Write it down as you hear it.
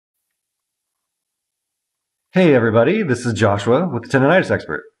Hey everybody, this is Joshua with the Tendinitis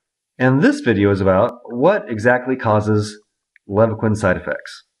Expert, and this video is about what exactly causes Levaquin side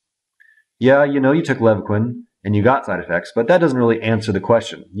effects. Yeah, you know you took Levaquin and you got side effects, but that doesn't really answer the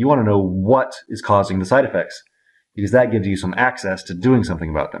question. You want to know what is causing the side effects, because that gives you some access to doing something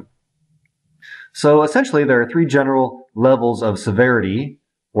about them. So essentially there are three general levels of severity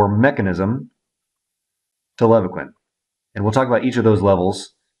or mechanism to Levaquin, and we'll talk about each of those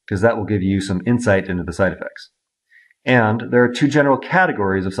levels because that will give you some insight into the side effects. And there are two general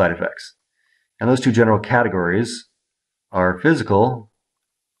categories of side effects. And those two general categories are physical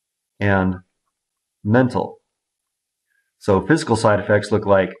and mental. So physical side effects look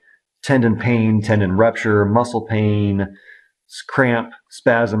like tendon pain, tendon rupture, muscle pain, cramp,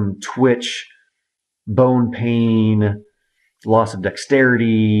 spasm, twitch, bone pain, loss of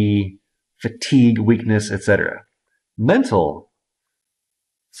dexterity, fatigue, weakness, etc. Mental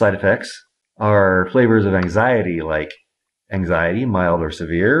side effects are flavors of anxiety like anxiety, mild or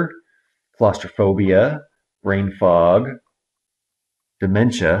severe, claustrophobia, brain fog,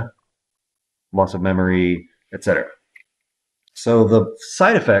 dementia, loss of memory, etc. So the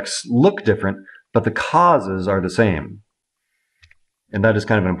side effects look different, but the causes are the same. And that is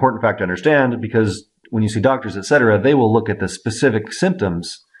kind of an important fact to understand because when you see doctors, etc., they will look at the specific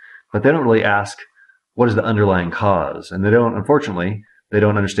symptoms, but they don't really ask what is the underlying cause. And they don't, unfortunately, they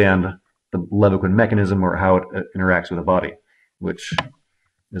don't understand the Levaquin mechanism or how it interacts with the body, which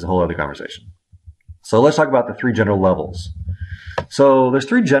is a whole other conversation. So let's talk about the three general levels. So there's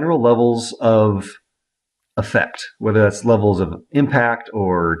three general levels of effect, whether that's levels of impact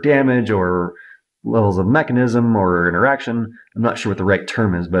or damage or levels of mechanism or interaction. I'm not sure what the right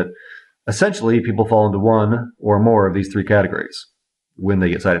term is, but essentially people fall into one or more of these three categories when they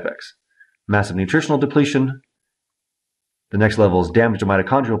get side effects. Massive nutritional depletion. The next level is damage to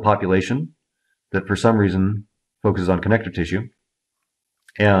mitochondrial population that for some reason focuses on connective tissue.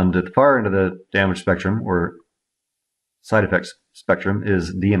 And at the far end of the damage spectrum, or side effects spectrum,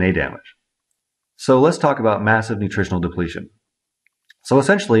 is DNA damage. So let's talk about massive nutritional depletion. So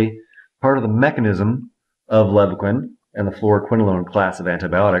essentially, part of the mechanism of Levaquin and the fluoroquinolone class of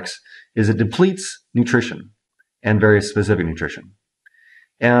antibiotics is it depletes nutrition and very specific nutrition.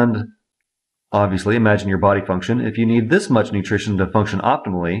 And obviously, imagine your body function. If you need this much nutrition to function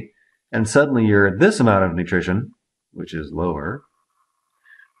optimally, and suddenly you're at this amount of nutrition, which is lower,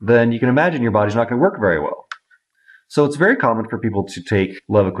 then you can imagine your body's not going to work very well. So it's very common for people to take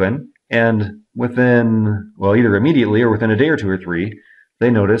Levaquin, and within, well, either immediately or within a day or two or three, they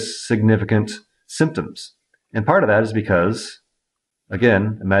notice significant symptoms. And part of that is because,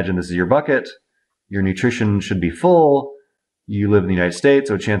 again, imagine this is your bucket, your nutrition should be full, you live in the United States,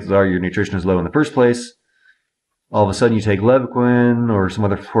 so chances are your nutrition is low in the first place. All of a sudden you take Levaquin or some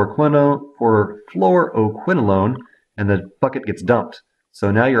other fluoroquinolone, and the bucket gets dumped.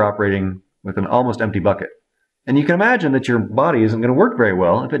 So now you're operating with an almost empty bucket. And you can imagine that your body isn't going to work very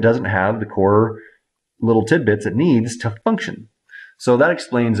well if it doesn't have the core little tidbits it needs to function. So that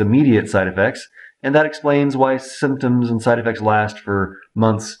explains immediate side effects, and that explains why symptoms and side effects last for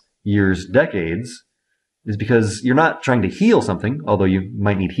months, years, decades, is because you're not trying to heal something, although you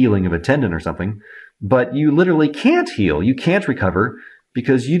might need healing of a tendon or something, but you literally can't heal, you can't recover,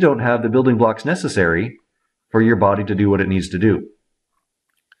 because you don't have the building blocks necessary for your body to do what it needs to do.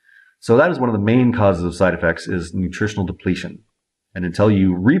 So that is one of the main causes of side effects, is nutritional depletion. And until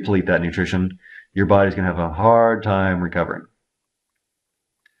you replete that nutrition, your body's going to have a hard time recovering.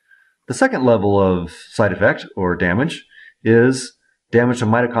 The second level of side effect, or damage, is damage to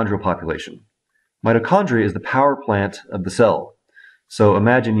mitochondrial population. Mitochondria is the power plant of the cell. So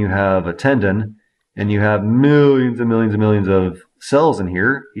imagine you have a tendon, and you have millions and millions and millions of cells in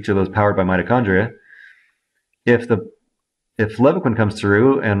here, each of those powered by mitochondria. If Levaquin comes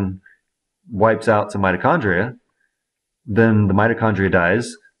through and wipes out some mitochondria, then the mitochondria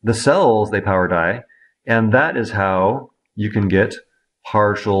dies, the cells they power die, and that is how you can get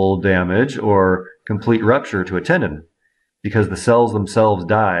partial damage or complete rupture to a tendon, because the cells themselves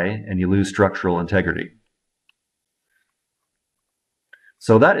die and you lose structural integrity.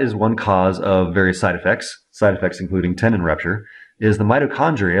 So that is one cause of various side effects including tendon rupture, is the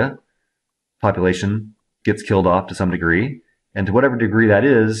mitochondria population gets killed off to some degree, and to whatever degree that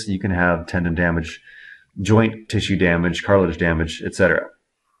is, you can have tendon damage, joint tissue damage, cartilage damage, etc.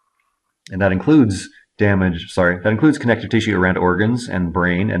 And that includes connective tissue around organs and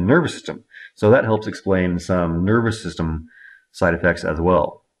brain and nervous system. So that helps explain some nervous system side effects as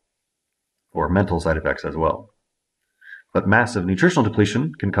well, or mental side effects as well. But massive nutritional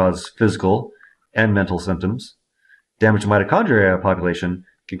depletion can cause physical and mental symptoms. Damage to mitochondria population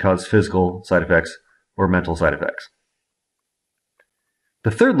can cause physical side effects, or mental side effects.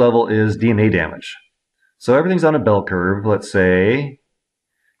 The third level is DNA damage. So everything's on a bell curve, let's say,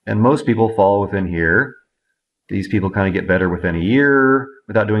 and most people fall within here. These people kind of get better within a year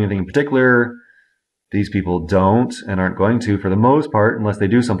without doing anything in particular. These people don't and aren't going to for the most part unless they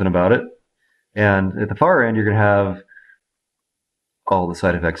do something about it. And at the far end, you're going to have all the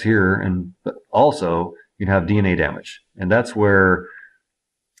side effects here, and also you can have DNA damage. And that's where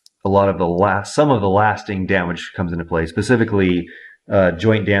a lot of some of the lasting damage comes into play, specifically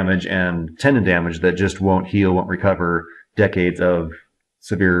joint damage and tendon damage that just won't heal, won't recover, decades of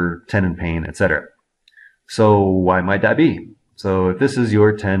severe tendon pain, etc. So why might that be? So if this is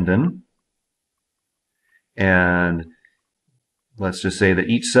your tendon, and let's just say that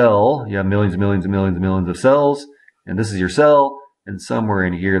each cell, you have millions and millions and millions and millions of cells, and this is your cell, and somewhere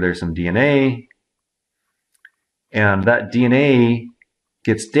in here there's some DNA, and that DNA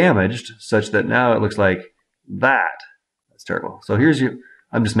gets damaged such that now it looks like that. That's terrible. So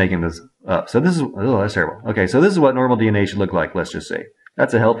I'm just making this up. So this is, oh, that's terrible. Okay, so this is what normal DNA should look like, let's just say.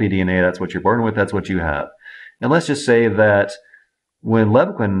 That's a healthy DNA, that's what you're born with, that's what you have. And let's just say that when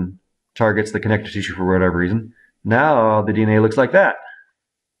Levaquin targets the connective tissue for whatever reason, now the DNA looks like that.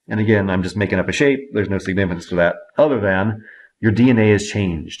 And again, I'm just making up a shape. There's no significance to that other than your DNA has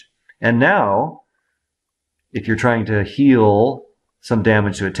changed. And now, if you're trying to heal some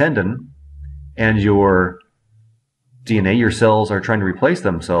damage to a tendon and your DNA, your cells are trying to replace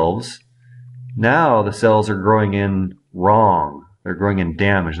themselves, now the cells are growing in wrong. They're growing in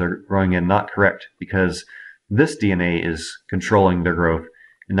damage. They're growing in not correct because this DNA is controlling their growth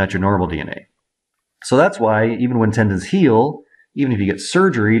and not your normal DNA. So that's why even when tendons heal, even if you get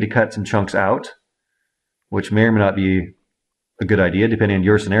surgery to cut some chunks out, which may or may not be a good idea depending on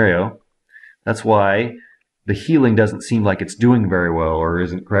your scenario, that's why the healing doesn't seem like it's doing very well or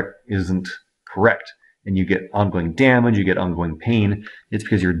isn't correct, and you get ongoing damage, you get ongoing pain. It's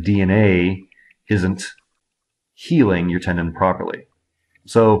because your DNA isn't healing your tendon properly.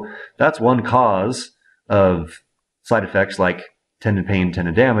 So that's one cause of side effects like tendon pain,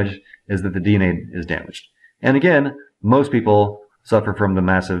 tendon damage, is that the DNA is damaged. And again, most people suffer from the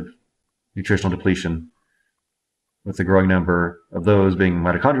massive nutritional depletion, with a growing number of those being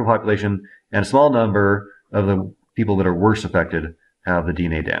mitochondrial population, and a small number of the people that are worse affected have the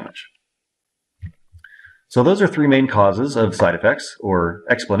DNA damage. So those are three main causes of side effects, or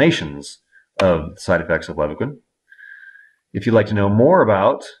explanations of side effects of Levaquin. If you'd like to know more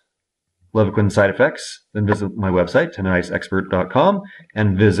about Levaquin side effects, then visit my website, tendinitisexpert.com,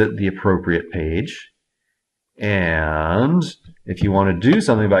 and visit the appropriate page. And if you want to do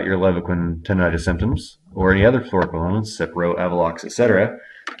something about your Levaquin tendinitis symptoms, or any other fluoroquinolones, cipro, avelox, etc.,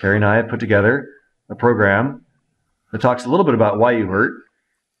 Carrie and I have put together a program that talks a little bit about why you hurt,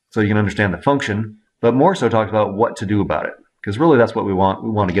 so you can understand the function, but more so talks about what to do about it. Because really that's what we want. We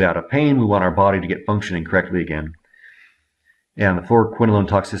want to get out of pain. We want our body to get functioning correctly again. And the fluoroquinolone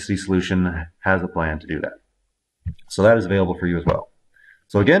toxicity solution has a plan to do that. So that is available for you as well.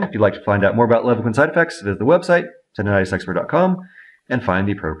 So again, if you'd like to find out more about Levaquin side effects, visit the website, tendinitisexpert.com, and find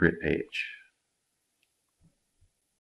the appropriate page.